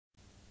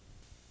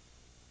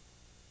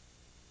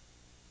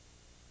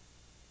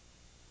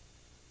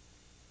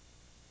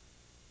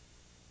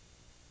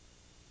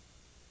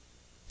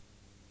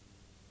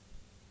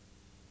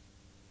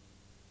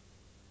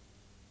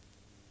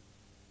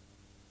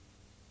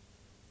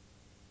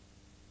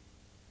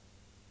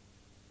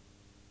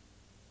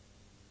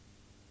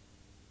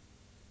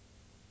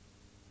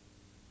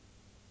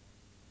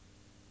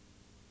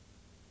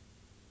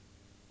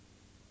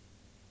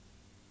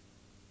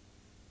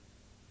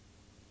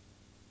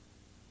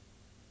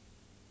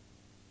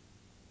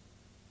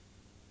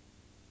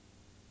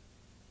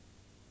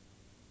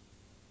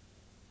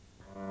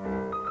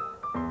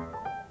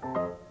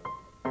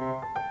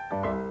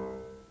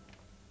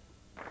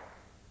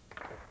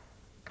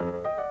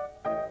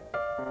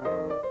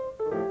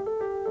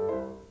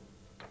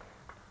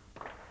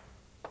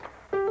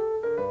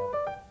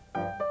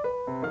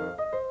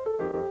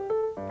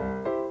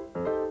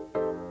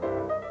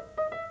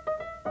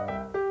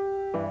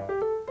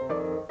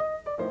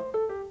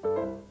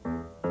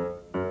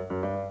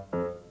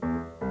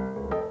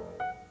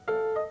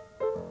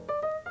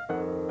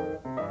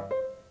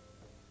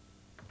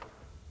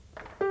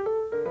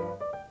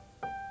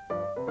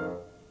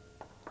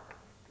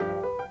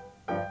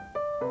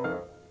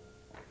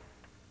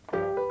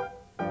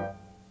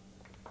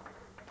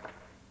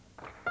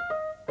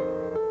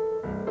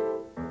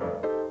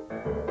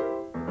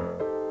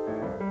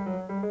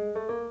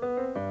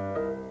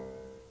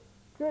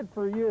Good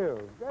for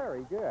you.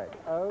 Very good.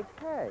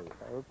 Okay,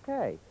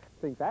 okay.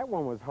 I think that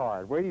one was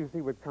hard. Wait till you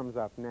see what comes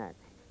up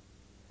next.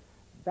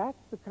 That's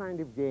the kind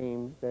of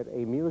game that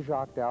Emile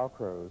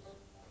Jaques-Dalcroze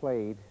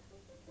played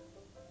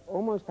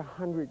almost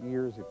 100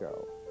 years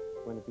ago,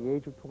 when at the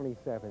age of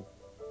 27,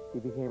 he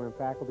became a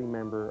faculty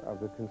member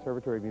of the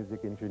Conservatory of Music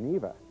in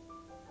Geneva.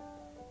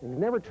 He was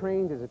never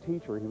trained as a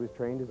teacher. He was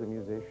trained as a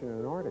musician and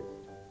an artist.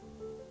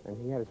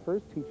 And he had his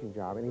first teaching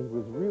job, and he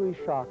was really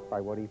shocked by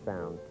what he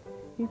found.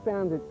 He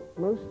found that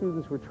most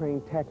students were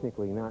trained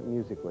technically, not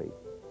musically.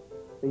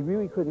 They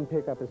really couldn't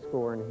pick up a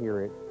score and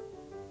hear it.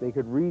 They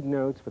could read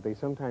notes, but they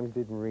sometimes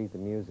didn't read the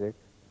music.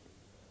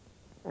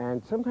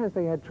 And sometimes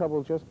they had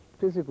trouble just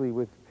physically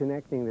with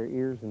connecting their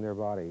ears and their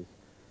bodies.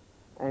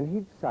 And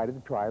he decided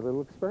to try a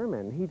little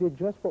experiment. He did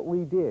just what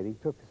we did. He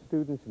took the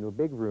students into a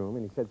big room,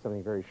 and he said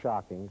something very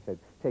shocking. He said,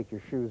 "Take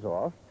your shoes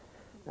off.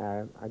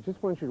 I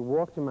just want you to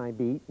walk to my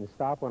beat and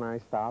stop when I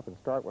stop and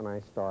start when I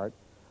start."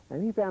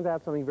 And he found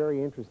out something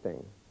very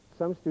interesting.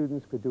 Some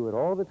students could do it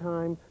all the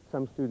time,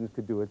 some students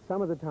could do it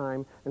some of the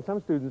time, and some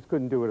students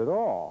couldn't do it at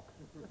all.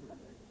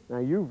 Now,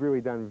 you've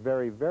really done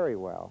very, very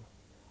well.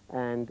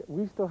 And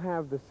we still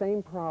have the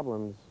same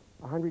problems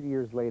 100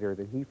 years later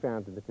that he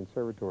found in the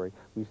conservatory.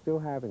 We still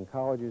have in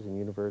colleges and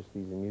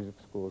universities and music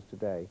schools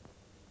today.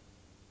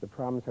 The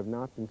problems have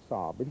not been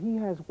solved. But he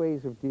has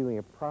ways of dealing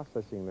and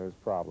processing those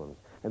problems.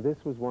 And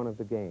this was one of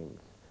the games,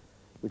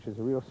 which is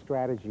a real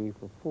strategy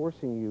for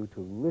forcing you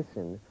to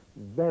listen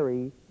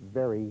very,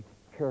 very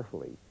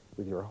carefully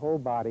with your whole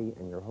body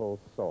and your whole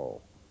soul.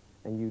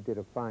 And you did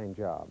a fine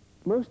job.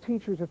 Most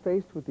teachers are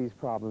faced with these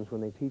problems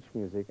when they teach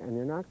music, and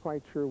they're not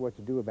quite sure what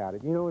to do about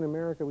it. You know, in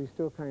America, we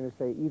still kind of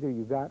say, either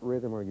you got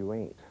rhythm or you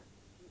ain't.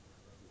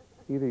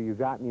 Either you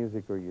got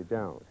music or you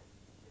don't.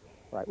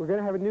 All right, we're going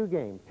to have a new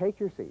game. Take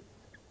your seats.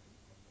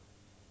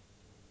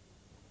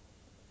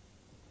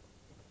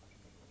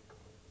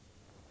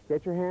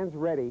 Get your hands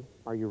ready.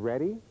 Are you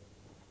ready?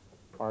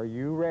 Are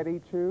you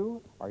ready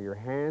too? Are your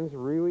hands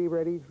really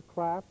ready to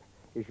clap?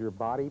 Is your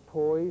body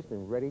poised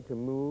and ready to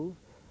move?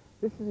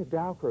 This is a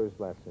Dalcroze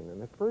lesson,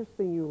 and the first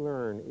thing you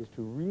learn is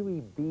to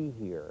really be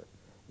here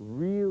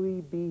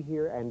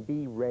and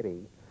be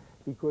ready.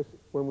 Because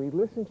when we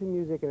listen to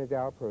music in a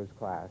Dalcroze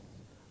class,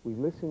 we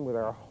listen with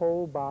our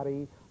whole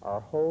body,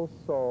 our whole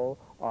soul,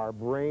 our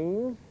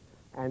brains,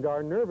 and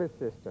our nervous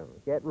system.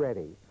 Get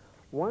ready.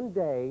 One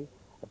day,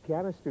 a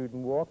piano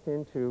student walked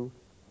into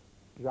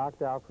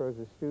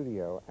Jaques-Dalcroze's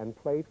studio and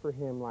played for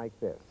him like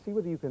this. See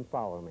whether you can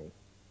follow me.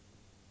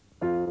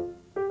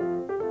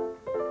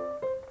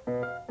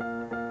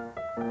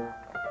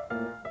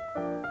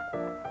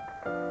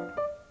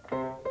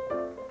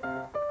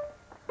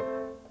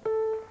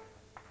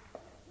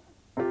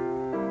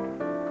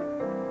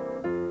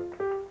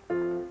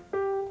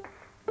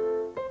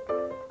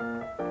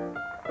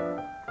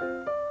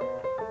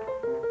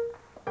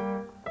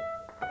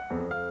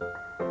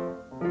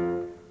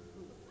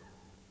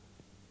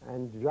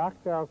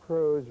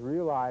 Jaques-Dalcroze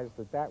realized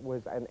that that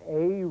was an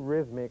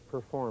arrhythmic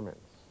performance,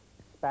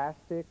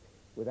 spastic,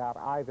 without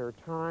either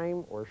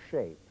time or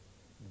shape.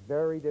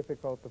 Very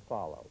difficult to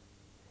follow.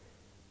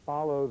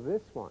 Follow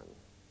this one.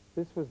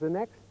 This was the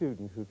next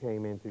student who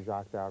came into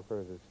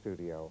Jaques-Dalcroze's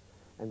studio,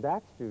 and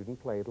that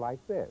student played like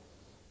this.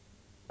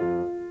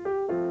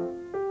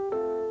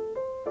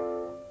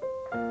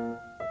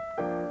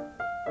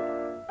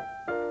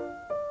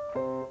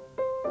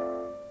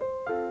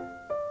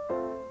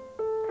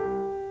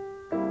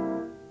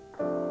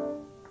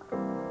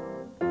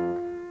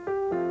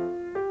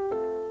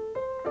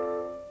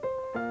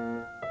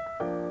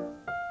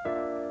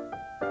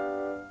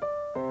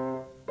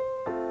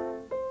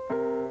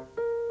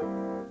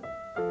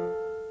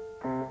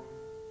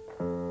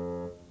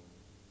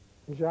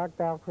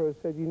 Jaques-Dalcroze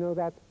said, you know,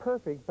 that's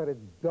perfect, but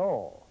it's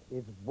dull.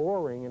 It's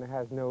boring and it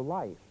has no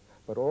life.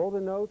 But all the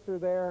notes are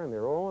there and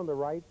they're all in the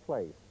right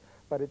place.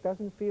 But it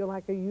doesn't feel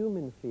like a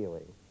human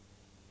feeling.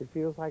 It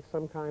feels like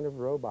some kind of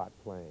robot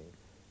playing.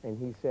 And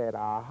he said,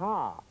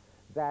 aha,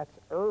 that's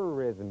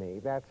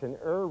eurythmy. That's an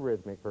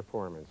eurythmic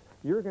performance.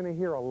 You're going to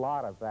hear a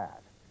lot of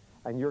that,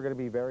 and you're going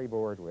to be very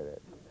bored with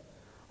it.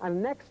 And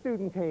the next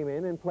student came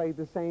in and played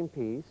the same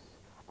piece,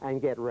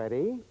 and get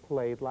ready,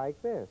 played like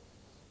this.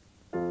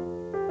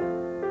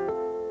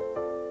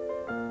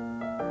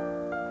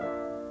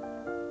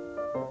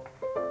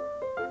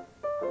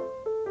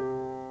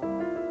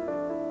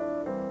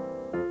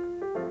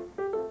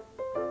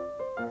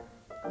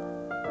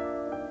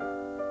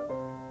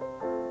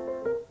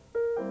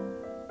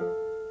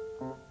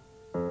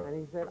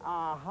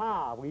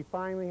 Aha, we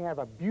finally have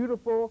a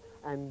beautiful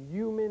and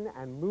human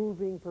and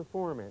moving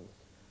performance.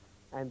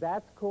 And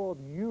that's called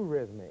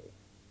eurythmy,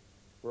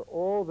 where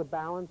all the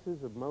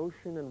balances of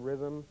motion and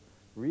rhythm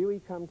really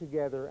come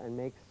together and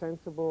make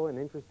sensible and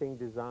interesting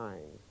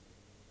designs.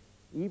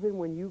 Even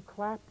when you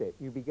clapped it,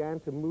 you began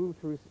to move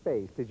through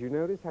space. Did you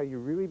notice how you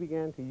really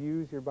began to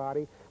use your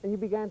body? And you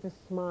began to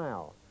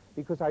smile,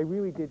 because I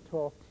really did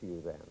talk to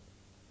you then.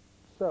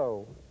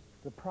 So,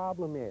 the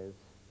problem is,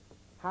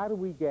 how do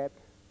we get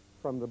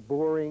from the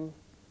boring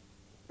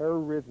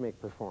eurythmic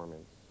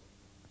performance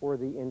or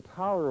the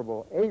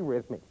intolerable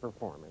arrhythmic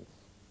performance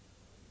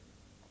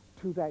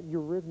to that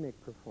eurythmic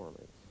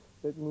performance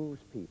that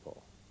moves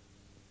people.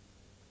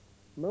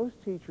 Most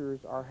teachers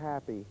are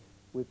happy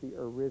with the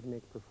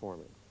eurythmic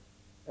performance.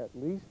 At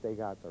least they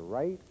got the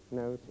right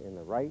notes in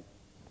the right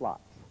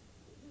slots.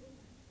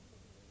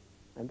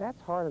 And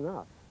that's hard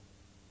enough.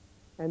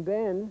 And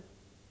then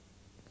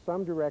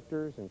some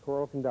directors and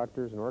choral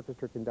conductors and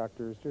orchestra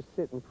conductors just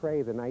sit and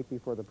pray the night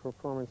before the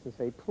performance and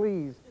say,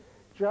 please,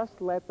 just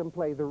let them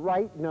play the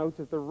right notes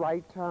at the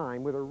right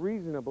time with a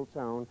reasonable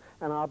tone,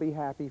 and I'll be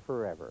happy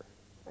forever.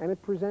 And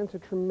it presents a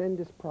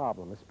tremendous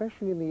problem,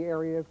 especially in the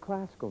area of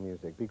classical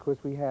music, because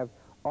we have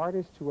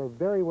artists who are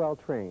very well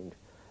trained.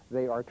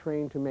 They are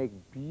trained to make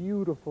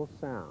beautiful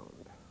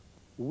sound,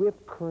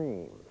 whipped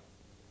cream,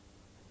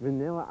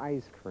 vanilla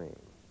ice cream,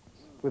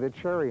 with a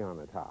cherry on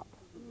the top,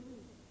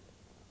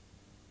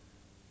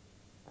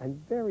 and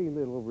very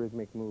little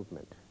rhythmic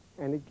movement.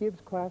 And it gives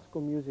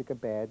classical music a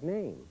bad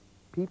name.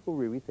 People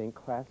really think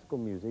classical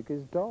music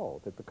is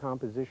dull, that the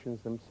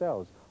compositions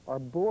themselves are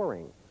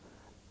boring.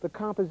 The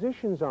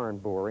compositions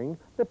aren't boring,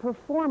 the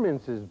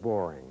performance is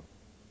boring.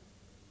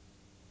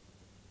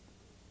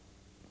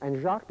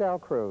 And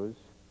Jaques-Dalcroze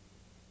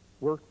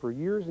worked for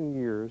years and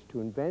years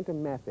to invent a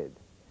method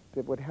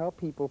that would help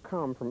people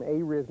come from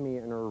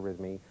arrhythmia and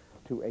eurythmy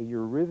to a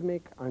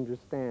eurythmic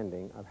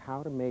understanding of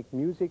how to make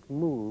music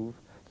move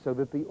so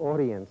that the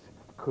audience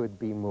could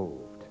be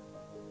moved.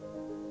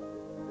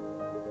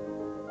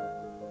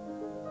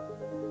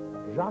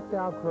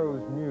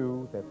 Jaques-Dalcroze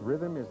knew that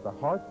rhythm is the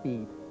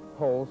heartbeat,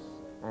 pulse,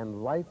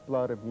 and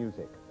lifeblood of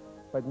music.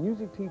 But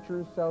music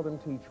teachers seldom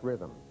teach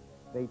rhythm.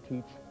 They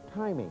teach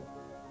timing.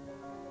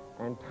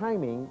 And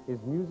timing is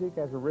music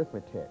as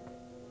arithmetic.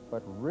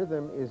 But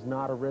rhythm is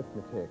not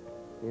arithmetic.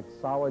 It's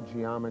solid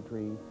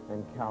geometry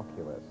and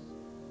calculus.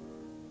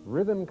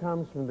 Rhythm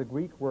comes from the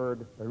Greek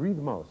word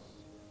rhythmos,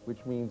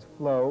 which means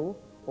flow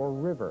or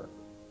river.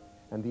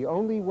 And the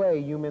only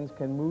way humans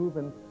can move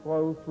and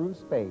flow through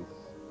space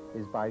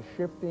is by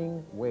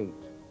shifting weight.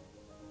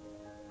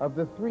 Of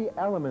the three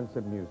elements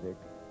of music,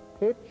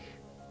 pitch,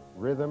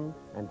 rhythm,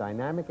 and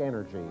dynamic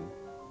energy,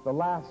 the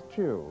last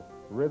two,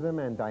 rhythm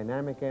and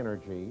dynamic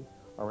energy,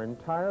 are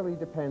entirely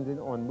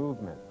dependent on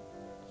movement.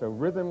 So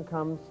rhythm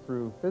comes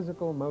through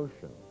physical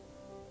motion.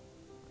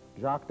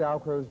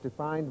 Jaques-Dalcroze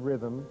defined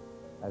rhythm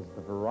as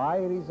the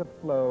varieties of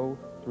flow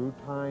through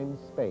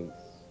time-space.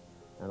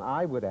 And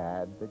I would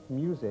add that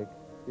music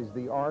is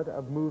the art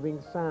of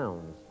moving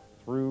sounds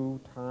through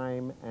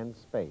time and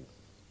space.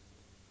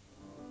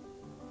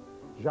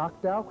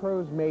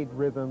 Jaques-Dalcroze made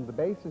rhythm the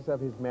basis of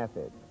his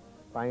method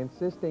by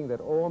insisting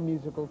that all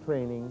musical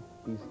training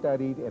be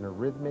studied in a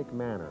rhythmic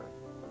manner.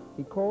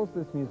 He calls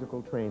this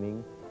musical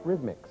training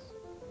rhythmics.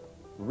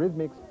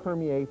 Rhythmics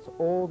permeates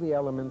all the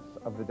elements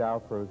of the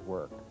Dalcroze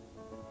work.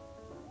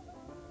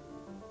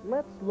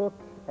 Let's look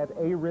at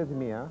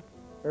arrhythmia,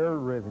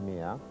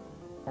 eurythmia,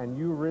 and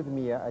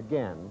eurythmia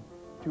again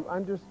to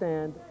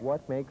understand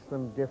what makes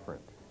them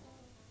different.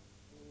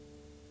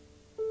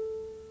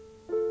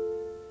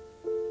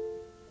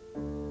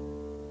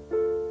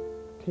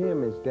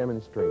 Tim is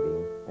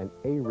demonstrating an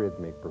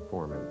arrhythmic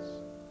performance.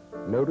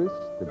 Notice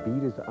the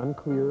beat is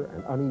unclear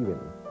and uneven,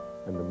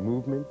 and the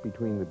movement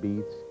between the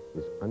beats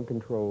is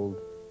uncontrolled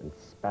and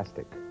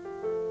spastic.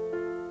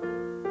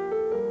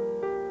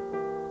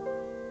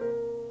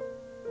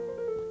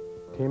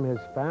 Tim has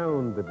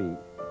found the beat,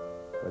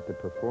 but the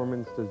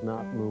performance does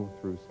not move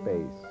through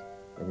space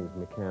and is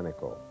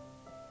mechanical.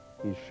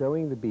 He's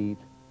showing the beat,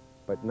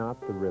 but not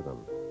the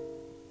rhythm.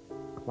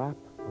 Clap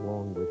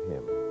along with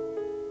him.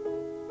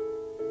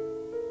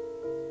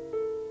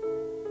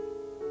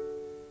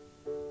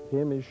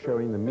 Tim is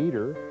showing the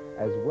meter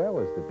as well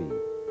as the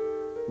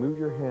beat. Move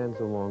your hands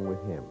along with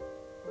him.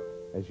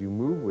 As you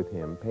move with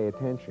him, pay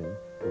attention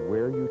to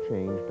where you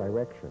change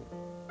direction.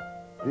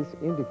 This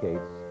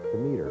indicates the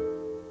meter.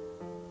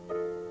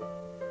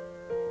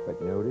 But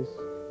notice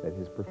that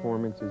his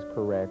performance is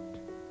correct,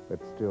 but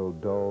still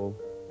dull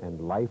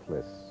and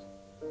lifeless,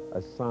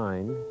 a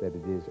sign that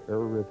it is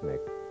eurythmic.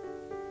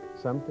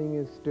 Something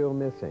is still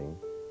missing,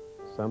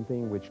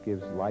 something which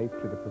gives life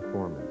to the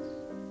performance.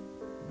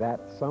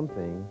 That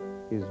something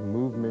is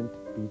movement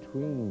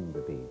between the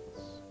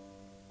beats.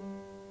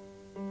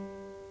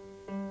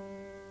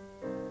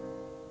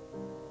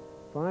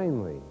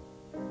 Finally,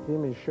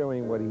 Tim is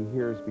showing what he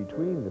hears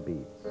between the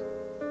beats.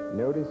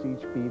 Notice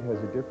each beat has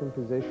a different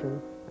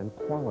position and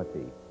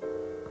quality.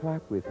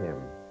 Clap with him.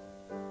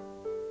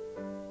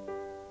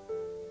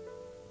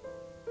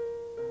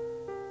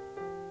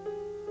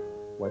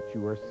 What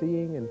you are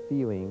seeing and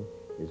feeling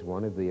is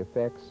one of the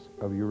effects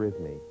of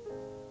eurythmy.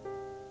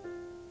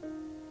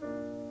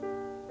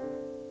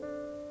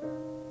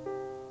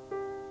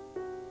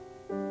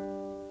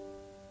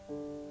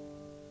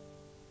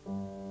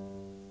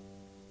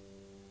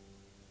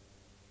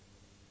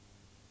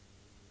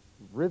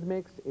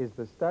 Rhythmics is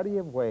the study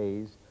of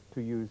ways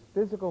to use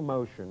physical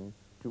motion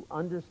to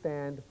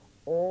understand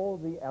all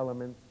the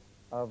elements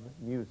of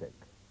music.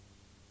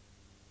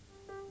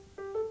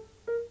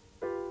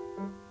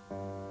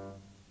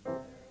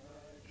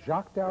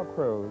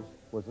 Jaques-Dalcroze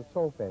was a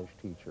solfège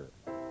teacher.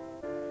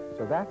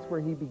 So that's where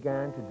he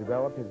began to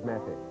develop his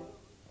method.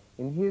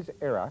 In his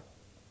era,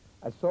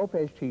 a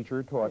solfège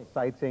teacher taught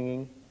sight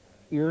singing,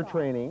 ear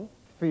training,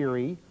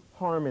 theory,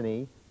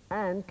 harmony,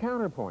 and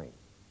counterpoint.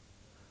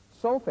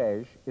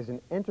 Solfège is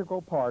an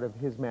integral part of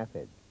his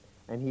method,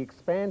 and he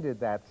expanded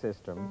that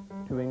system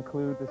to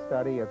include the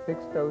study of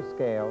fixed-dose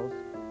scales,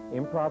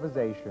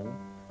 improvisation,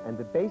 and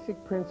the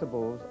basic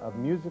principles of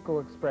musical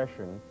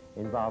expression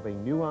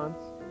involving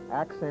nuance,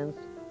 accents,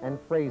 and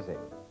phrasing.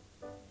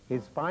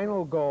 His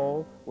final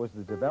goal was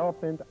the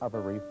development of a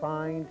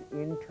refined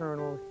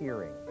internal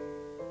hearing.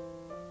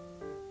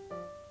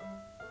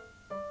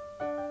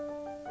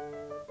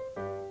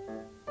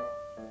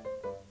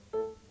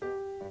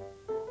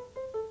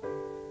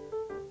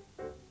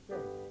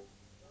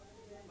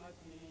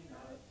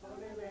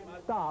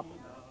 Stop.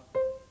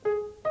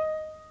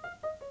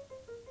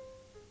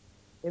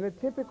 In a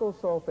typical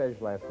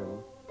solfège lesson,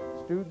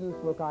 students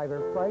look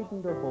either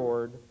frightened or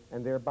bored,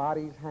 and their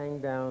bodies hang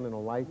down in a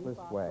lifeless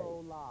way.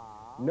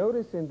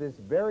 Notice in this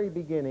very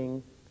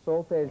beginning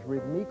solfège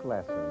rythmique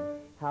lesson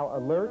how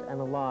alert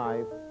and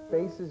alive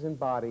faces and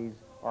bodies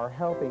are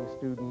helping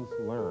students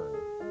learn.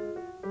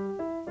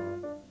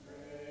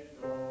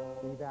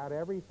 Leave out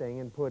everything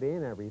and put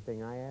in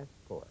everything I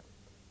asked for.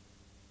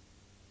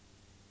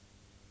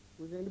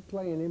 We're going to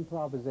play an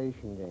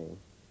improvisation game.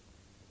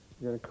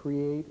 We're going to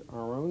create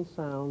our own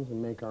sounds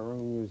and make our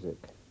own music.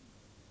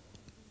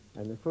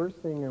 And the first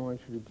thing I want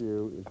you to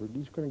do is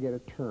we're each going to get a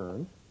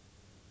turn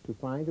to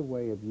find a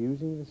way of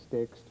using the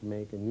sticks to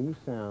make a new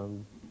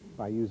sound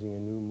by using a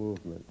new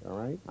movement, all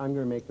right? I'm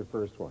going to make the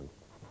first one.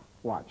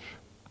 Watch.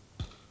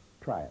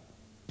 Try it.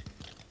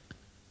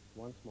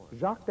 Once more.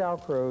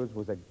 Jaques-Dalcroze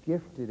was a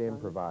gifted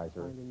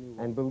improviser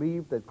and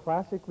believed that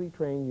classically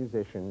trained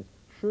musicians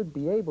should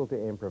be able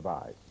to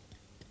improvise.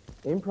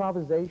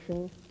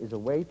 Improvisation is a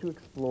way to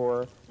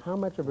explore how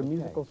much of a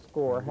musical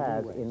score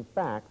has, in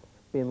fact,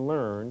 been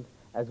learned,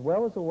 as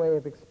well as a way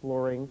of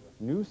exploring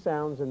new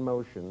sounds and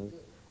motions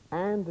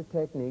and the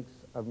techniques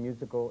of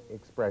musical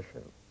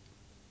expression.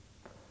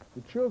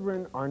 The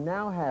children are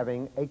now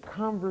having a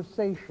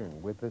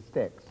conversation with the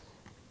sticks.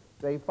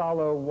 They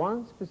follow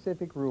one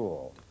specific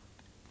rule.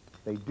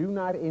 They do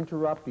not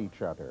interrupt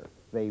each other.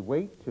 They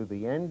wait to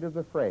the end of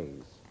the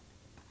phrase.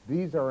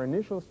 These are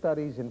initial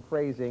studies in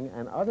phrasing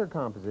and other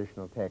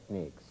compositional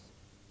techniques.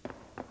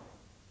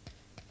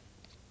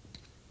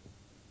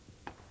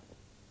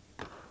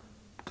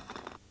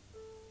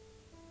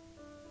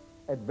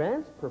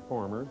 Advanced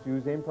performers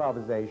use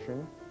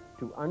improvisation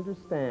to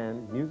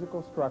understand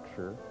musical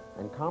structure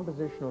and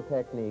compositional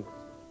techniques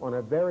on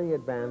a very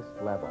advanced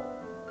level.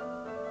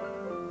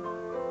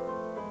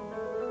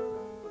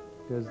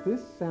 Does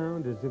this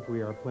sound as if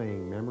we are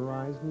playing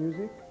memorized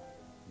music?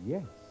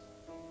 Yes.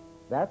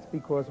 That's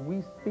because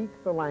we speak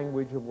the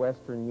language of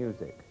Western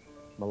music.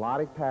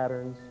 Melodic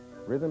patterns,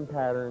 rhythm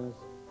patterns,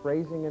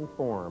 phrasing and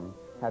form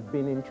have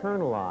been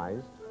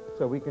internalized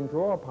so we can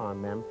draw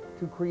upon them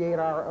to create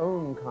our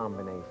own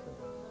combinations.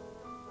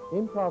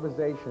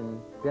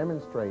 Improvisation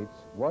demonstrates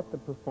what the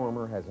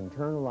performer has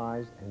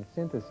internalized and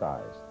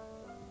synthesized.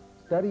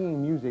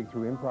 Studying music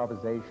through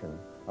improvisation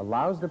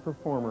allows the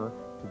performer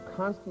to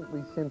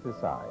constantly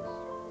synthesize.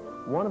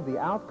 One of the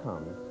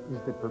outcomes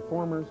is that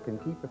performers can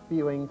keep a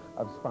feeling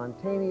of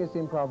spontaneous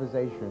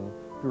improvisation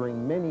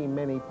during many,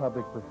 many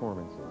public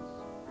performances.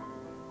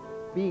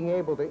 Being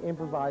able to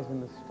improvise in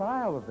the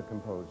style of the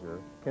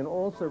composer can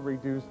also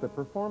reduce the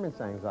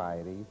performance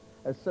anxiety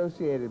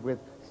associated with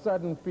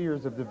sudden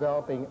fears of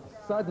developing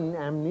sudden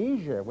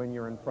amnesia when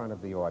you're in front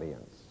of the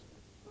audience.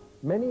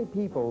 Many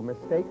people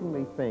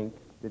mistakenly think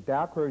that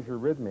Dalcroze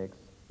Eurythmics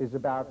is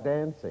about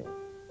dancing.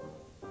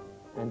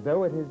 And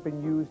though it has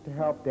been used to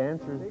help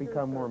dancers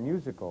become more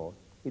musical,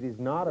 it is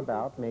not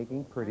about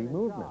making pretty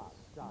movements.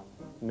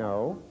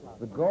 No,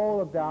 the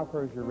goal of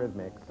Dalcroze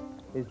Eurythmics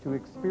is to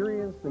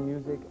experience the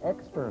music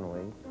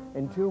externally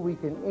until we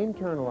can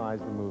internalize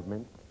the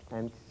movement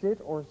and sit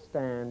or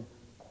stand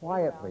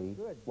quietly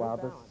while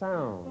the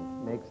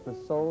sound makes the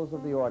souls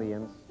of the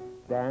audience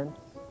dance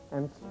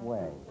and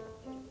sway.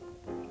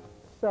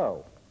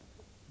 So,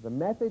 the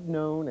method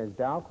known as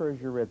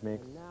Dalcroze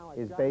Eurythmics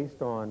is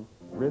based on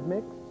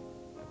rhythmic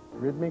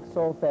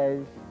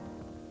solfège,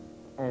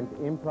 and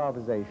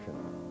improvisation.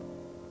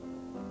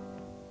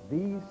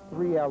 These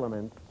three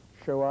elements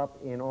show up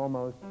in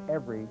almost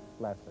every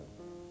lesson.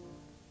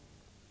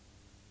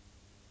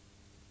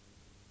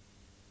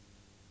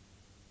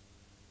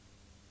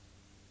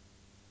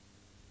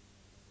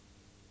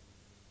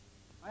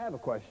 I have a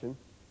question.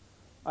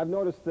 I've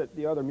noticed that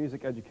the other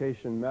music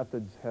education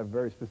methods have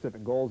very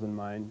specific goals in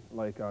mind,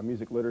 like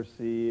music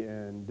literacy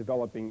and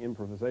developing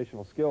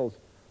improvisational skills.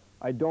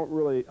 I'm not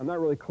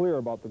really clear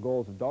about the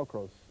goals of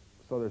Dalcroze.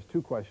 So there's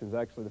two questions,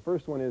 actually. The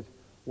first one is,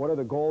 what are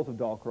the goals of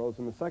Dalcroze?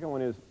 And the second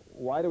one is,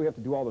 why do we have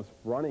to do all this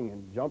running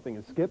and jumping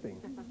and skipping?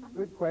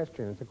 Good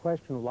question. It's a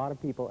question a lot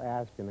of people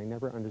ask, and they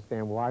never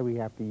understand why we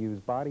have to use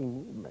body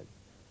movement,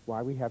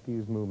 why we have to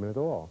use movement at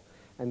all.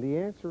 And the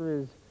answer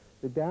is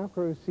that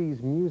Dalcroze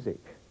sees music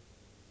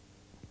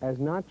as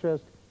not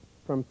just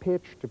from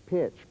pitch to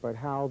pitch, but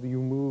how you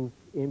move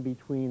in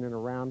between and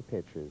around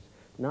pitches,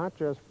 not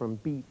just from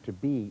beat to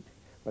beat,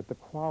 but the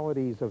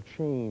qualities of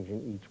change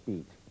in each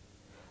beat,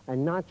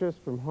 and not just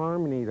from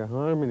harmony to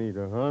harmony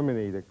to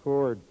harmony, to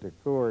chord to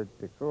chord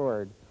to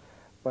chord,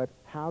 but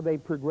how they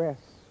progress,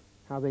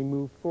 how they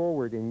move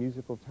forward in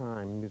musical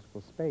time,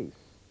 musical space.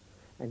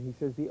 And he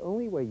says the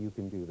only way you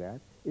can do that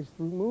is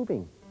through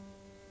moving.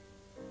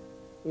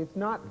 It's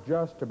not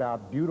just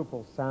about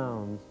beautiful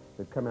sounds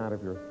that come out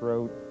of your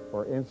throat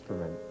or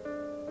instrument,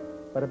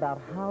 but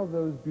about how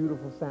those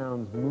beautiful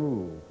sounds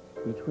move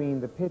between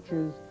the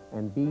pitches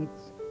and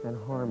beats and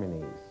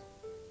harmonies.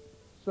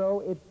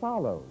 So it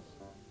follows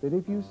that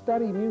if you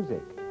study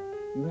music,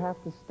 you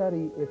have to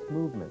study its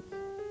movements,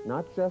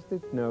 not just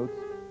its notes,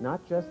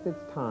 not just its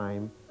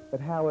time, but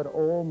how it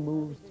all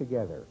moves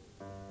together.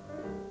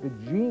 The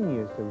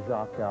genius of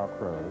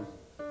Jaques-Dalcroze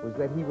was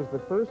that he was the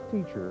first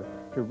teacher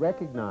to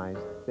recognize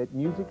that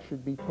music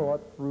should be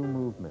taught through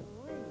movement.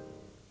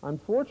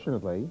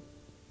 Unfortunately,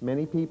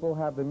 many people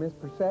have the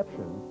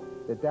misperception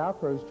that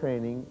Dalcroze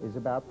training is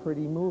about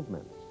pretty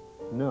movements.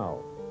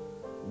 No.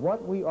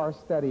 What we are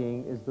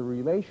studying is the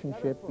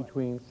relationship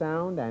between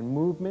sound and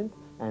movement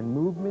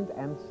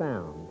and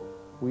sound.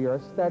 We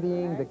are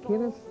studying the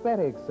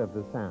kinesthetics of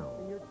the sound.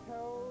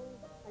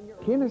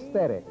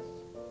 Kinesthetics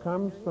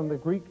comes from the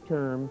Greek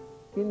term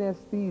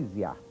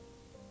kinesthesia.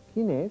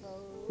 Kines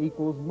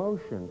equals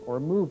motion or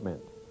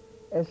movement.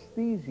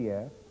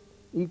 Aesthesia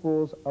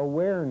equals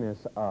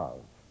awareness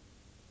of.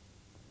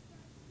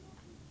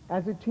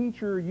 As a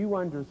teacher, you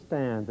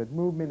understand that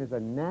movement is a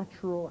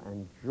natural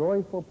and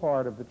joyful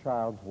part of the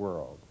child's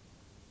world.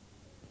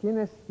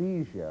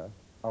 Kinesthesia,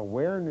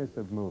 awareness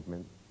of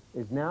movement,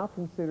 is now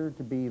considered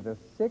to be the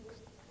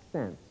sixth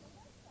sense,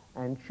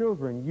 and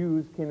children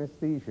use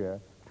kinesthesia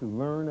to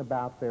learn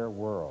about their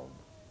world.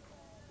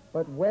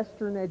 But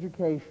Western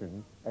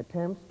education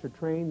attempts to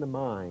train the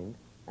mind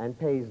and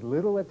pays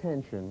little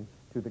attention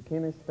to the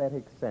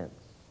kinesthetic sense.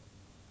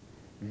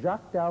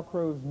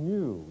 Jaques-Dalcroze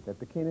knew that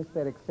the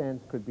kinesthetic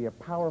sense could be a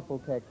powerful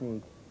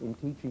technique in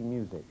teaching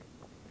music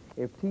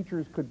if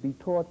teachers could be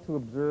taught to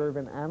observe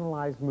and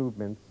analyze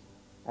movements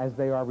as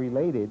they are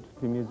related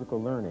to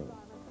musical learning.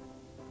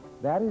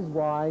 That is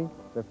why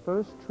the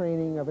first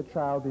training of a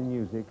child in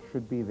music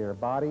should be their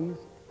bodies,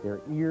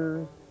 their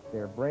ears,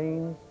 their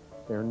brains,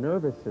 their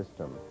nervous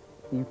system,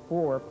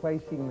 before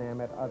placing them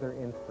at other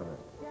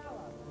instruments.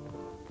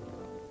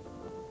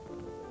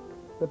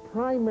 The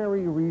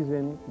primary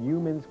reason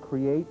humans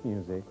create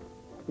music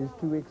is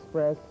to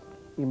express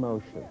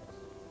emotions.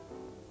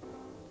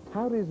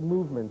 How does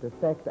movement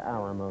affect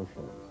our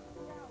emotions?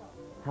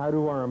 How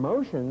do our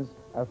emotions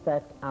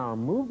affect our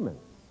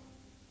movements?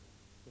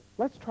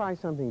 Let's try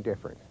something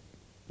different.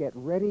 Get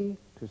ready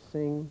to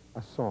sing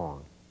a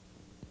song.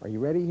 Are you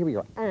ready? Here we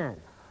go. And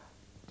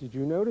did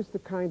you notice the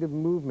kind of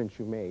movements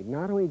you made?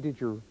 Not only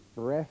did your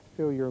breath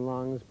fill your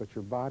lungs, but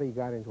your body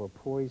got into a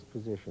poised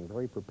position,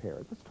 very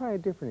prepared. Let's try a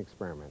different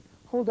experiment.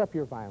 Hold up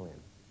your violin.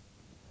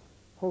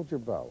 Hold your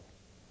bow.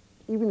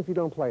 Even if you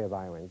don't play a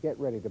violin, get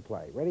ready to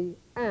play. Ready?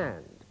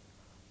 And.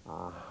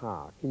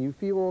 Aha. Can you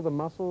feel all the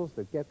muscles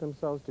that get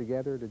themselves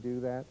together to do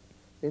that?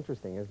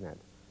 Interesting, isn't it?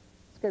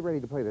 Let's get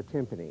ready to play the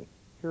timpani.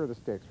 Here are the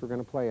sticks. We're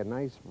going to play a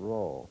nice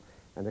roll.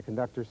 And the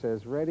conductor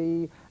says,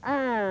 ready,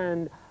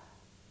 and.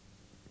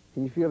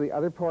 Can you feel the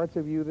other parts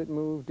of you that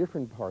move?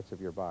 Different parts of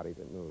your body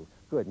that move.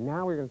 Good.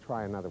 Now we're going to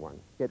try another one.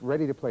 Get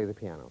ready to play the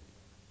piano.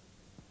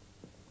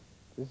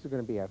 This is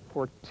going to be a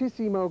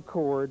fortissimo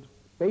chord,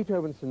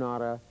 Beethoven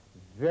sonata,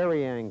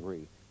 very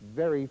angry,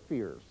 very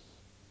fierce.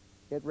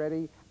 Get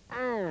ready,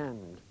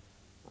 and.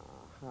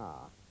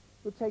 Aha.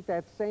 We'll take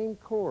that same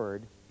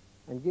chord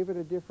and give it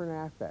a different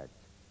affect.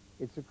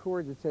 It's a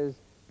chord that says,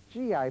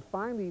 gee, I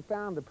finally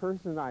found the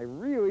person I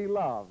really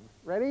love.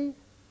 Ready?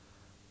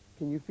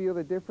 Can you feel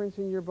the difference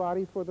in your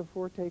body for the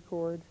forte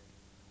chord?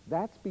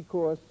 That's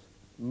because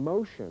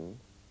motion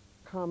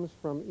comes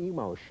from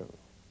emotion.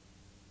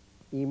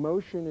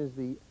 Emotion is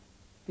the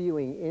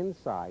feeling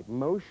inside.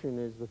 Motion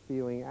is the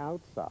feeling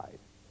outside.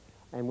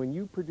 And when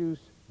you produce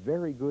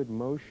very good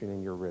motion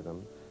in your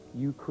rhythm,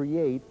 you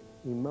create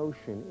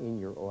emotion in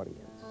your audience.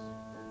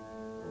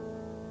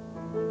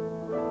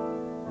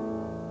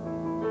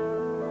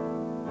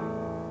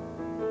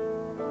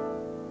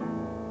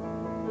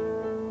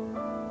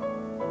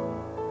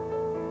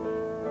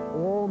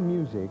 All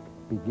music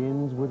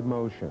begins with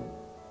motion.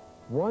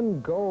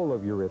 One goal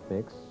of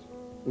Eurythmics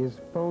is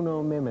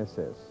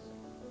phonomimesis,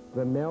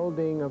 the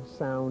melding of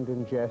sound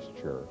and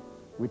gesture,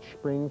 which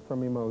spring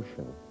from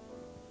emotion.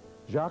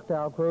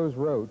 Jaques-Dalcroze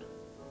wrote,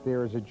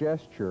 there is a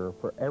gesture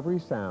for every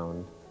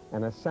sound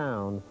and a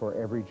sound for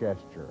every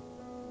gesture.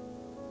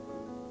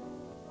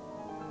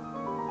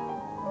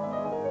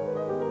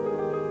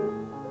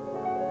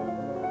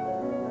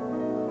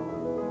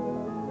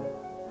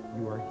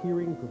 You are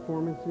hearing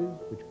performances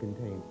which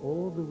contain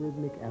all the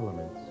rhythmic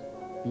elements: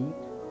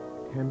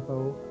 beat,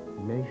 tempo,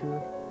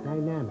 measure,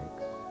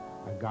 dynamics,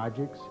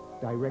 agogix,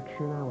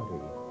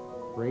 directionality,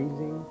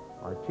 phrasing,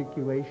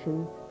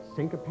 articulation,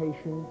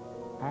 syncopation,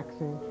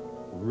 accent,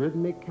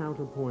 rhythmic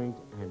counterpoint,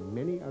 and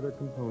many other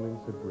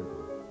components of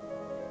rhythm.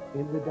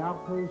 In the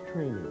Dalcroze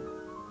training,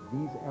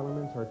 these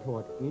elements are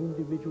taught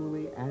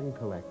individually and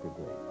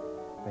collectively.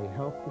 They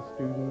help the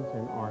students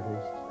and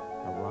artists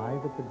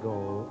arrive at the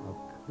goal of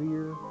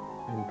clear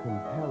and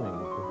compelling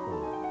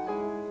performance.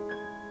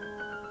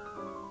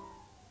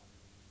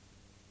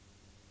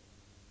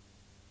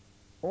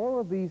 All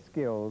of these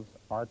skills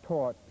are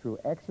taught through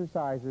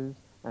exercises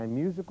and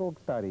musical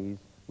studies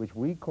which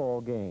we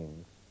call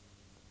games.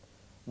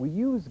 We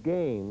use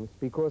games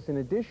because in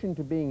addition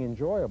to being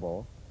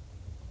enjoyable,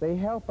 they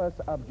help us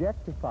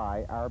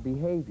objectify our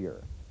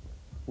behavior.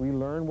 We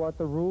learn what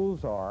the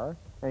rules are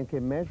and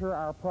can measure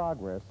our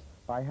progress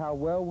by how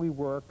well we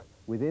work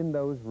within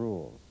those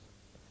rules.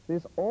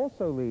 This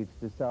also leads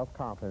to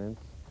self-confidence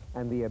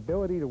and the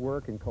ability to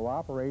work in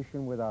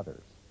cooperation with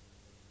others.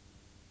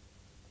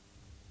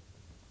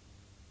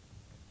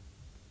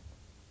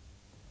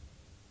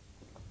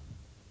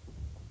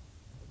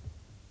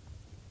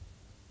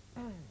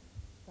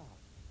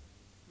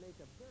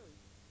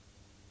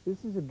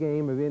 This is a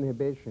game of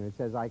inhibition. It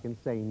says I can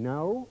say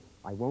no,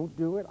 I won't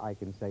do it. I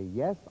can say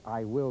yes,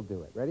 I will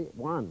do it. Ready?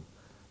 1,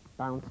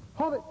 bounce,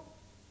 hold it,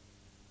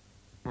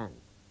 and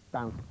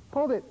bounce,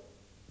 hold it.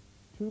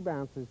 2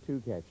 bounces,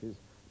 2 catches.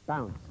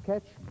 Bounce,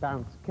 catch,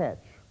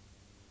 catch.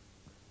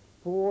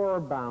 4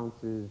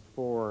 bounces,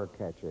 4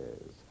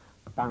 catches.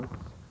 Bounce,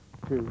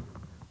 2,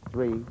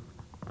 3,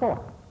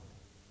 4.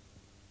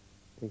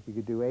 Think you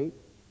could do 8?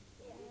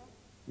 Yeah.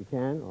 You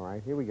can? All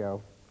right, here we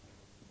go.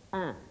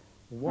 And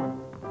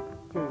 1,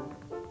 2,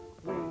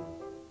 3,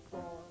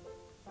 4,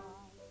 5.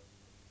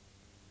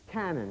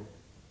 Cannon,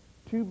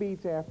 2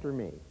 beats after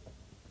me.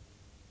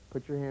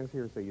 Put your hands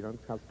here so you don't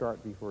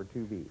start before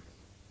 2 beats.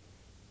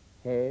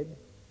 Head,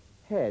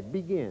 head,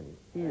 begin.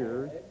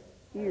 Ears,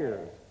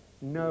 ears.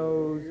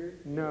 Nose,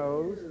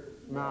 nose.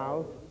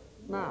 Mouth,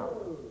 mouth.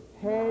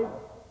 Head,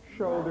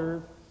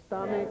 shoulders,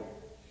 stomach,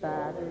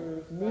 back,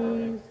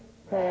 knees,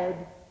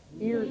 head,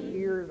 ears,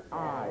 ears,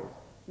 eyes.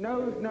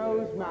 Nose,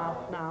 nose,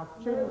 mouth, mouth,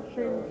 chin,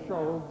 chin,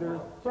 shoulders,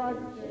 front,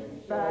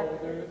 back,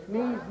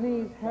 knees,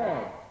 knees,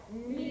 head.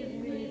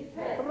 Knees, knees,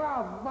 head.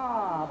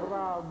 Bravo,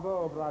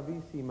 bravo,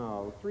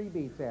 bravissimo. 3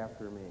 beats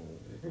after me.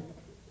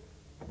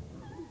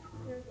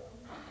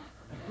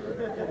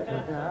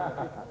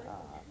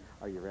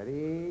 Are you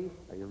ready?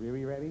 Are you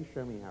really ready?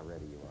 Show me how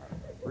ready you are.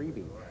 3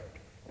 beats.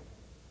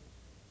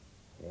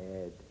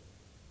 Head,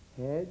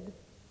 head,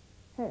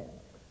 head.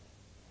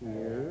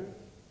 Ears,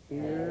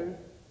 ears,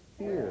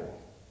 ears.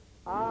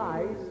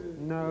 Eyes,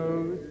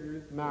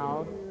 nose,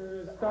 mouth,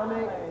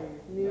 stomach,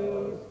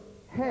 knees,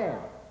 head.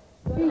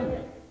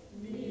 Feet,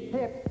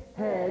 hips,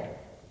 head,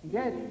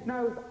 head,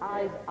 nose,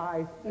 eyes,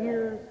 eyes,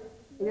 ears,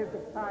 ears,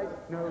 eyes,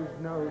 nose,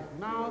 nose,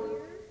 mouth,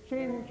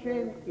 chin,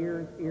 chin,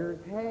 ears, ears,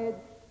 head,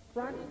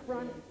 front,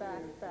 front,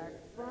 back, back,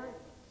 front.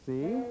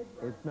 See?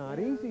 It's not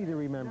easy to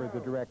remember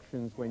the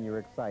directions when you're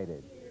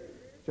excited.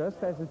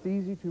 Just as it's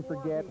easy to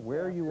forget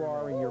where you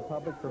are in your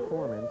public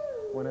performance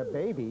when a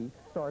baby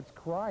starts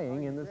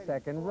crying in the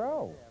 2nd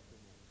row.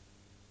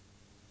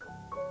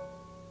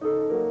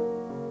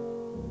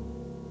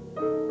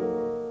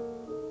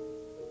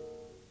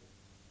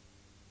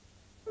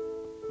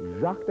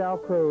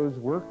 Jaques-Dalcroze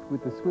worked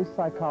with the Swiss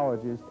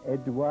psychologist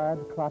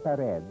Édouard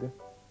Claparède,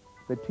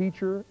 the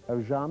teacher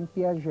of Jean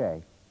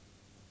Piaget.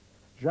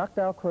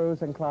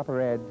 Jaques-Dalcroze and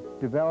Claparède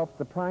developed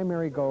the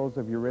primary goals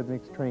of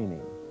Eurythmics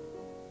training.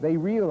 They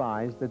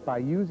realized that by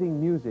using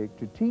music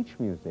to teach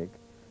music,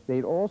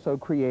 they'd also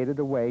created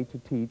a way to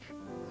teach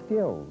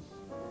skills,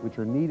 which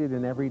are needed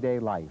in everyday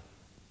life.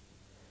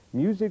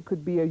 Music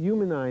could be a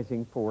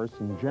humanizing force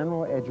in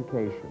general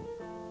education.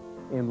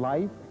 In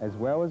life, as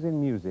well as in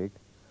music,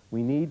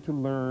 we need to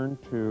learn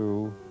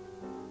to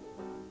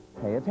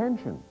pay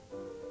attention.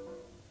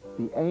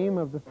 The aim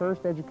of the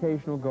first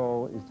educational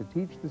goal is to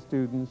teach the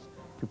students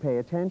to pay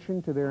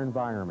attention to their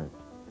environment,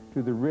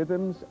 to the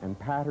rhythms and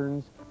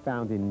patterns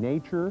found in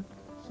nature,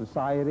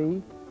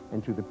 society,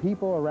 and to the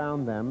people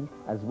around them,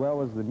 as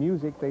well as the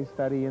music they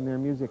study in their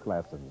music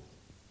lessons.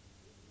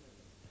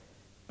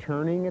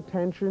 Turning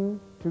attention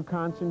to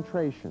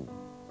concentration.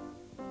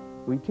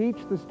 We teach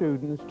the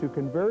students to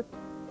convert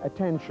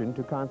attention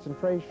to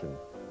concentration,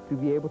 to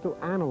be able to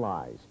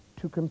analyze,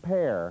 to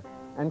compare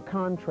and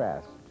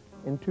contrast,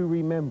 and to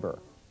remember.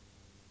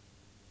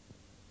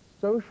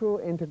 Social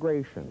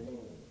integration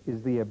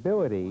is the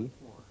ability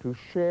to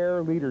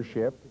share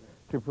leadership,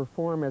 to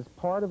perform as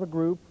part of a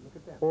group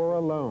or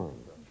alone,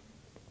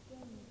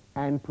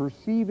 and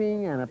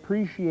perceiving and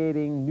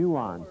appreciating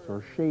nuance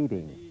or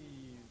shading.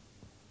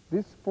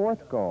 This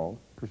 4th goal,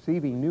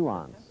 perceiving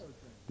nuance,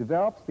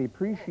 develops the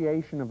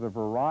appreciation of the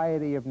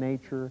variety of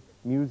nature,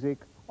 music,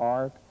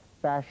 art,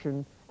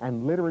 fashion,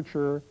 and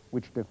literature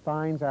which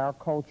defines our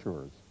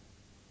cultures.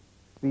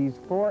 These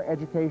 4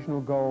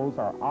 educational goals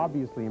are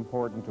obviously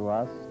important to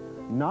us,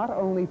 not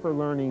only for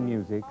learning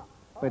music,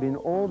 but in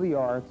all the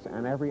arts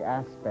and every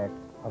aspect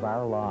of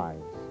our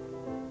lives.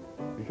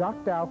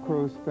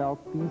 Jaques-Dalcroze felt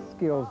these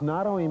skills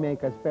not only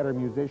make us better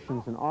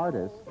musicians and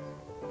artists,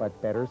 but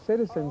better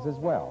citizens as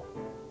well.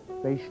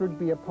 They should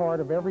be a part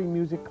of every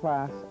music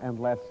class and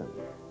lesson,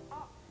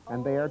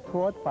 and they are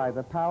taught by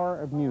the power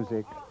of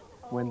music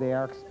when they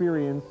are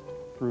experienced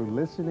through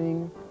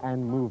listening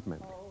and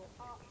movement.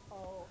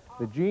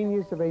 The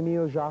genius of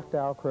Émile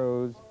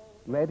Jaques-Dalcroze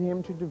led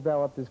him to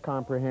develop this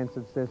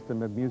comprehensive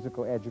system of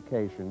musical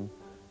education,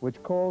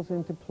 which calls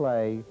into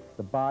play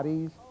the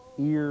bodies,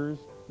 ears,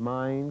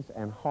 minds,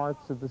 and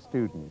hearts of the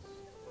students.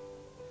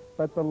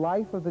 But the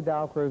life of the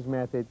Dalcroze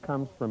method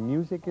comes from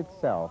music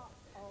itself,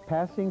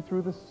 passing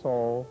through the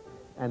soul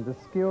and the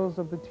skills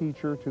of the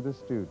teacher to the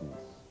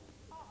students.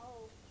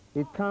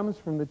 It comes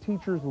from the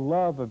teacher's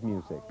love of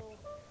music.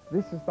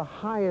 This is the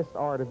highest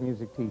art of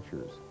music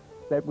teachers,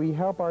 that we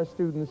help our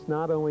students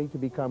not only to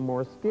become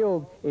more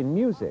skilled in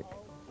music,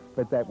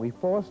 but that we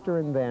foster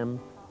in them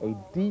a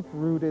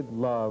deep-rooted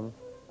love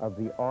of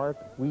the art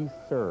we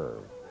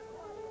serve.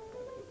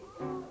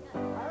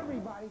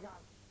 Everybody got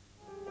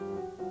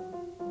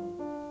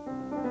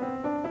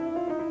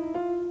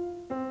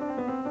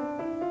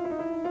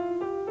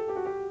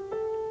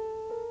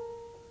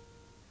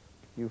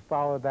You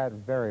followed that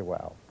very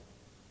well.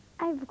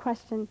 I have a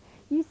question.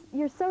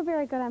 You're so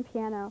very good on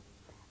piano.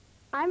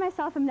 I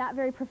myself am not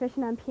very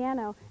proficient on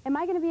piano. Am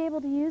I going to be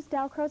able to use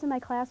Dalcroze in my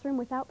classroom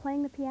without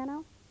playing the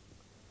piano?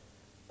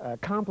 A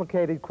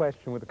complicated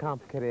question with a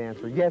complicated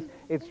answer. Yes,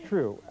 it's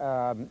true.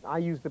 I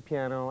use the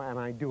piano and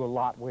I do a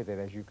lot with it,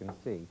 as you can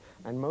see.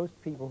 And most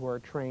people who are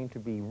trained to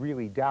be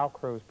really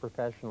Dalcroze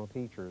professional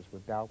teachers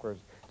with Dalcroze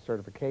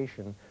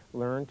certification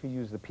learn to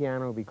use the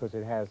piano because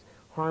it has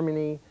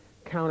harmony,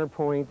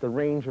 counterpoint, the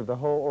range of the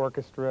whole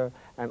orchestra,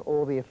 and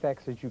all the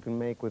effects that you can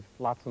make with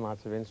lots and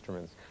lots of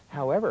instruments.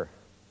 However,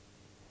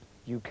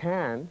 you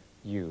can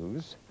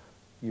use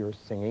your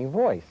singing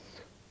voice.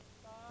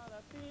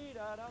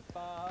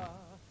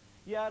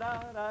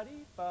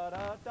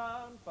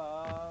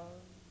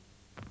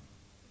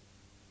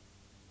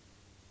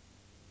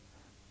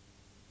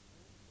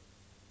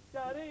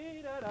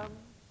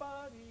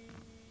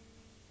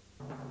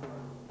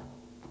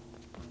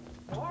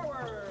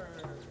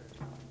 Forward!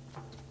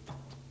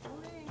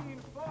 Lean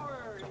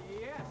forward,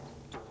 yes!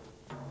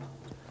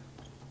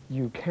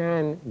 You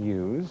can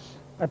use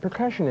a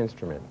percussion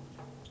instrument.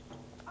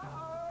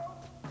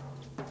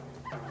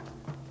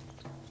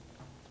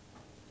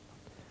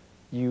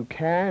 You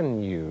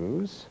can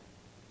use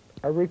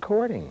a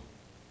recording.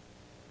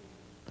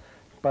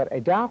 But a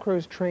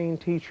Dalcroze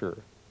trained teacher,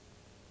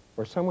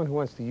 or someone who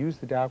wants to use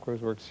the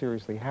Dalcroze work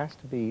seriously, has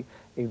to be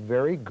a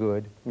very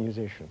good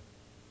musician.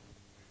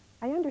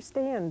 I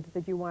understand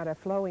that you want a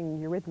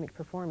flowing Eurythmic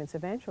performance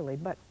eventually,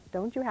 but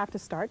don't you have to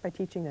start by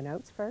teaching the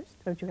notes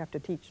first? Don't you have to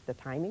teach the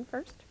timing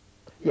first?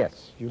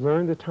 Yes, you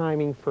learn the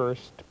timing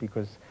first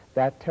because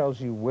that tells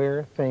you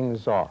where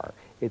things are.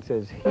 It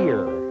says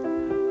here,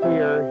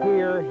 here,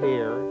 here,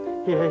 here,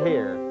 here,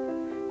 here,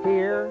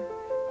 here,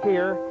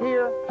 here,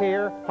 here,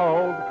 here,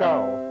 hold,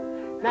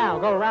 go. Now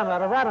go around,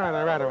 around, around,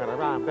 around,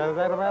 around,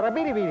 around,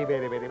 beady, beady,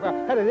 beady, beady.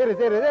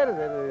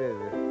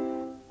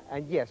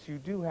 And yes, you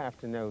do have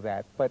to know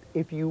that, but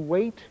if you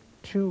wait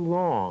too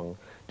long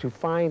to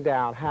find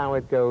out how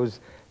it goes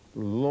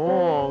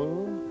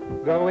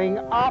long, going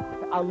up,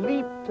 a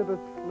leap to the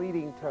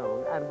leading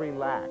tone, and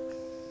relax.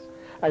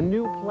 A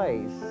new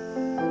place,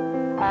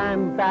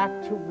 and back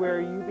to where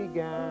you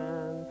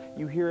began.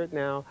 You hear it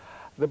now,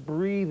 the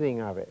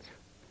breathing of it,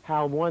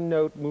 how one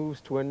note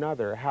moves to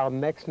another, how the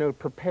next note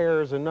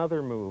prepares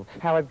another move,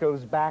 how it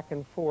goes back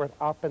and forth,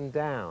 up and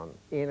down,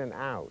 in and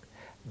out.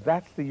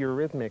 That's the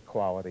Eurythmic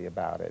quality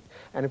about it.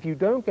 And if you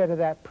don't get to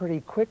that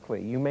pretty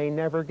quickly, you may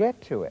never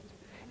get to it.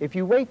 If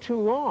you wait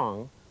too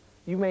long,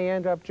 you may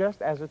end up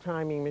just as a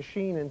timing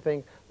machine and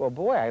think, well,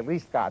 boy, I at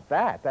least got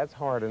that. That's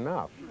hard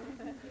enough.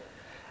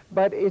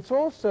 But it's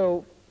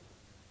also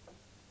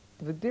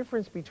the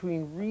difference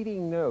between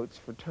reading notes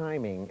for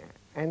timing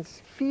and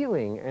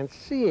feeling and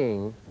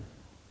seeing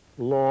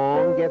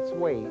long gets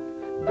weight,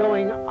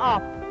 going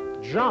up,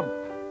 jump,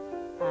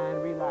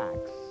 and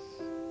relax.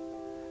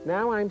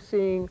 Now I'm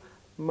seeing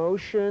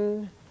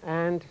motion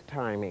and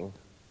timing.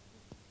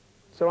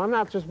 So I'm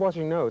not just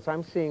watching notes,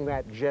 I'm seeing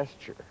that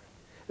gesture.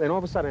 Then all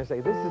of a sudden I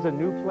say, this is a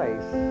new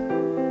place,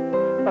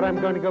 but I'm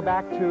going to go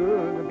back to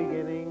the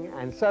beginning,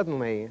 and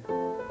suddenly,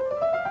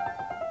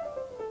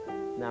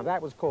 now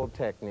that was called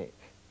technique.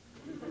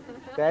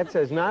 That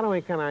says not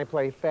only can I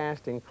play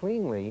fast and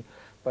cleanly,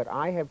 but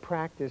I have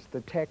practiced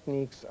the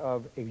techniques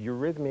of a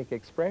Eurythmic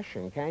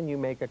expression. Can you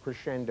make a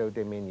crescendo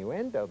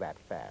diminuendo that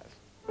fast?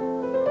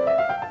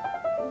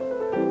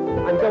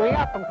 I'm going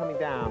up, I'm coming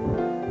down.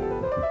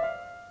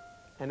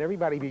 And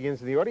everybody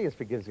begins, the audience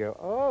begins to go,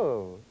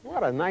 oh,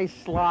 what a nice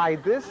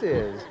slide this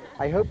is.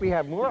 I hope we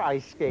have more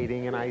ice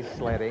skating and ice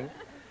sledding.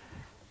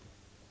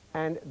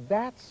 And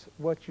that's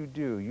what you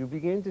do. You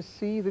begin to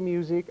see the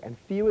music and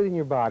feel it in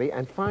your body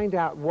and find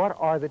out what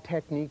are the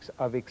techniques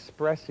of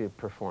expressive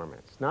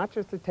performance, not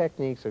just the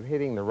techniques of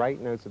hitting the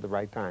right notes at the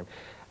right time.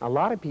 A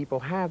lot of people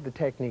have the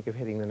technique of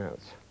hitting the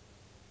notes.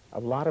 A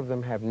lot of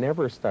them have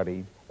never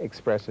studied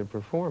expressive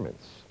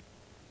performance.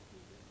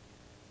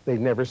 They've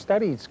never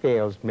studied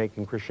scales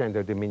making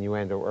crescendo,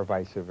 diminuendo, or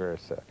vice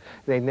versa.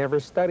 They never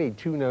studied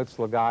 2 notes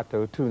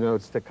legato, 2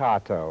 notes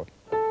staccato.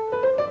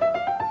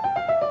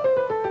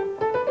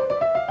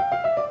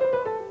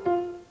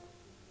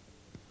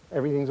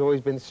 Everything's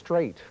always been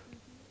straight.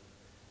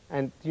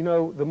 And, you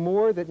know, the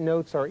more that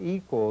notes are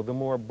equal, the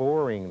more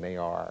boring they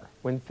are.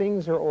 When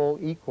things are all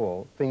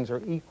equal, things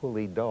are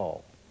equally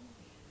dull.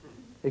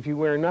 If you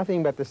wear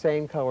nothing but the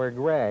same color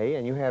gray,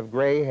 and you have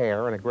gray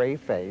hair and a gray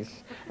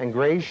face and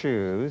gray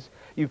shoes,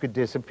 you could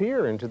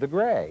disappear into the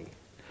gray.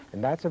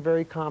 And that's a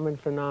very common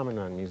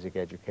phenomenon in music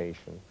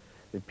education,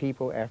 that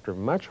people, after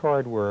much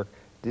hard work,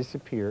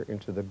 disappear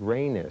into the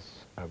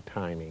grayness of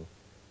timing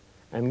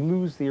and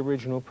lose the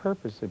original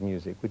purpose of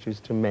music, which is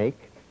to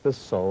make the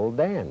soul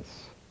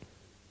dance.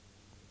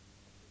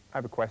 I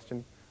have a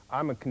question.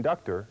 I'm a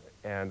conductor,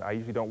 and I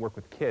usually don't work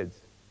with kids.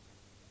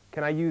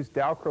 Can I use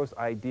Dalcroze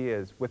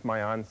ideas with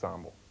my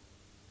ensemble?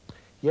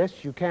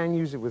 Yes, you can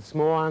use it with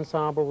small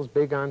ensembles,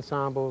 big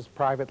ensembles,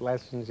 private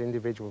lessons,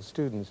 individual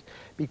students,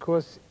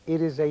 because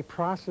it is a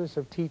process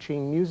of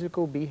teaching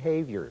musical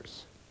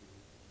behaviors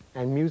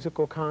and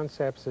musical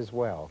concepts as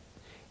well.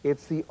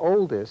 It's the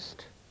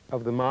oldest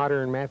of the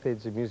modern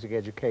methods of music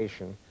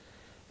education,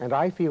 and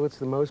I feel it's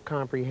the most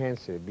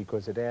comprehensive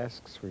because it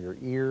asks for your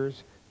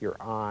ears, your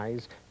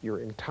eyes, your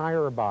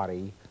entire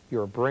body,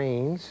 your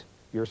brains,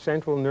 your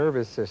central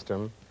nervous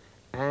system,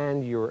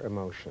 and your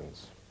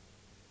emotions.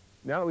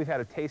 Now that we've had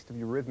a taste of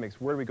Eurythmics,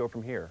 where do we go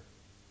from here?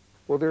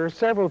 Well, there are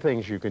several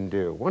things you can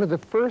do. One of the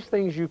first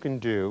things you can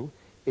do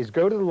is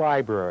go to the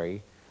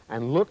library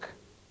and look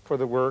for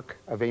the work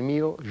of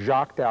Emile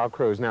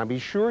Jaques-Dalcroze. Now, be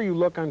sure you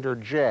look under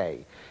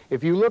J.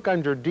 If you look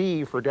under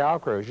D for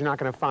Dalcroze, you're not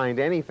going to find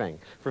anything.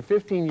 For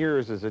 15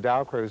 years as a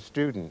Dalcroze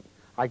student,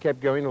 I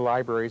kept going to the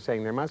library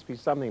saying, there must be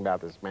something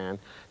about this man.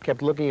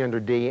 Kept looking under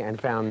D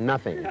and found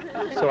nothing.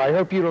 So I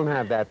hope you don't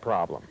have that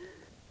problem.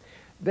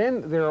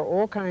 Then there are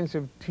all kinds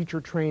of teacher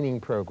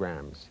training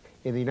programs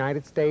in the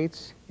United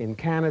States, in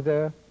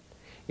Canada,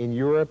 in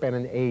Europe, and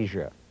in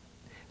Asia.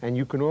 And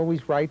you can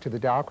always write to the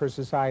Dalcroze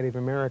Society of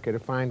America to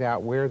find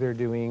out where they're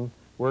doing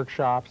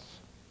workshops,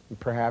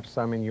 perhaps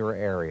some in your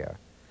area.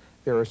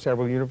 There are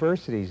several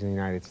universities in the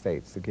United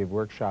States that give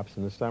workshops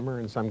in the summer,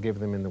 and some give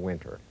them in the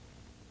winter.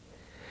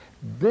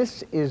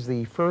 This is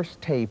the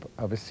first tape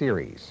of a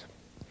series.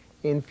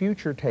 In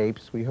future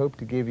tapes, we hope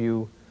to give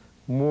you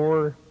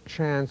more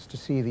chance to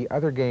see the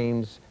other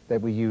games that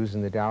we use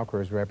in the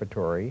Dalcroze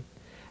repertory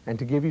and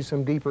to give you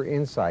some deeper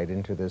insight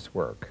into this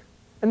work.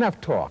 Enough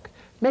talk.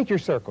 Make your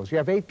circles. You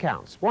have 8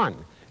 counts. 1,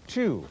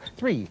 2,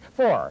 3,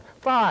 4,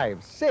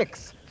 5,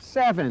 6,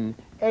 7,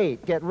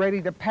 8. Get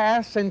ready to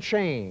pass and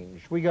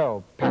change. We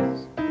go.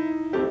 Pass.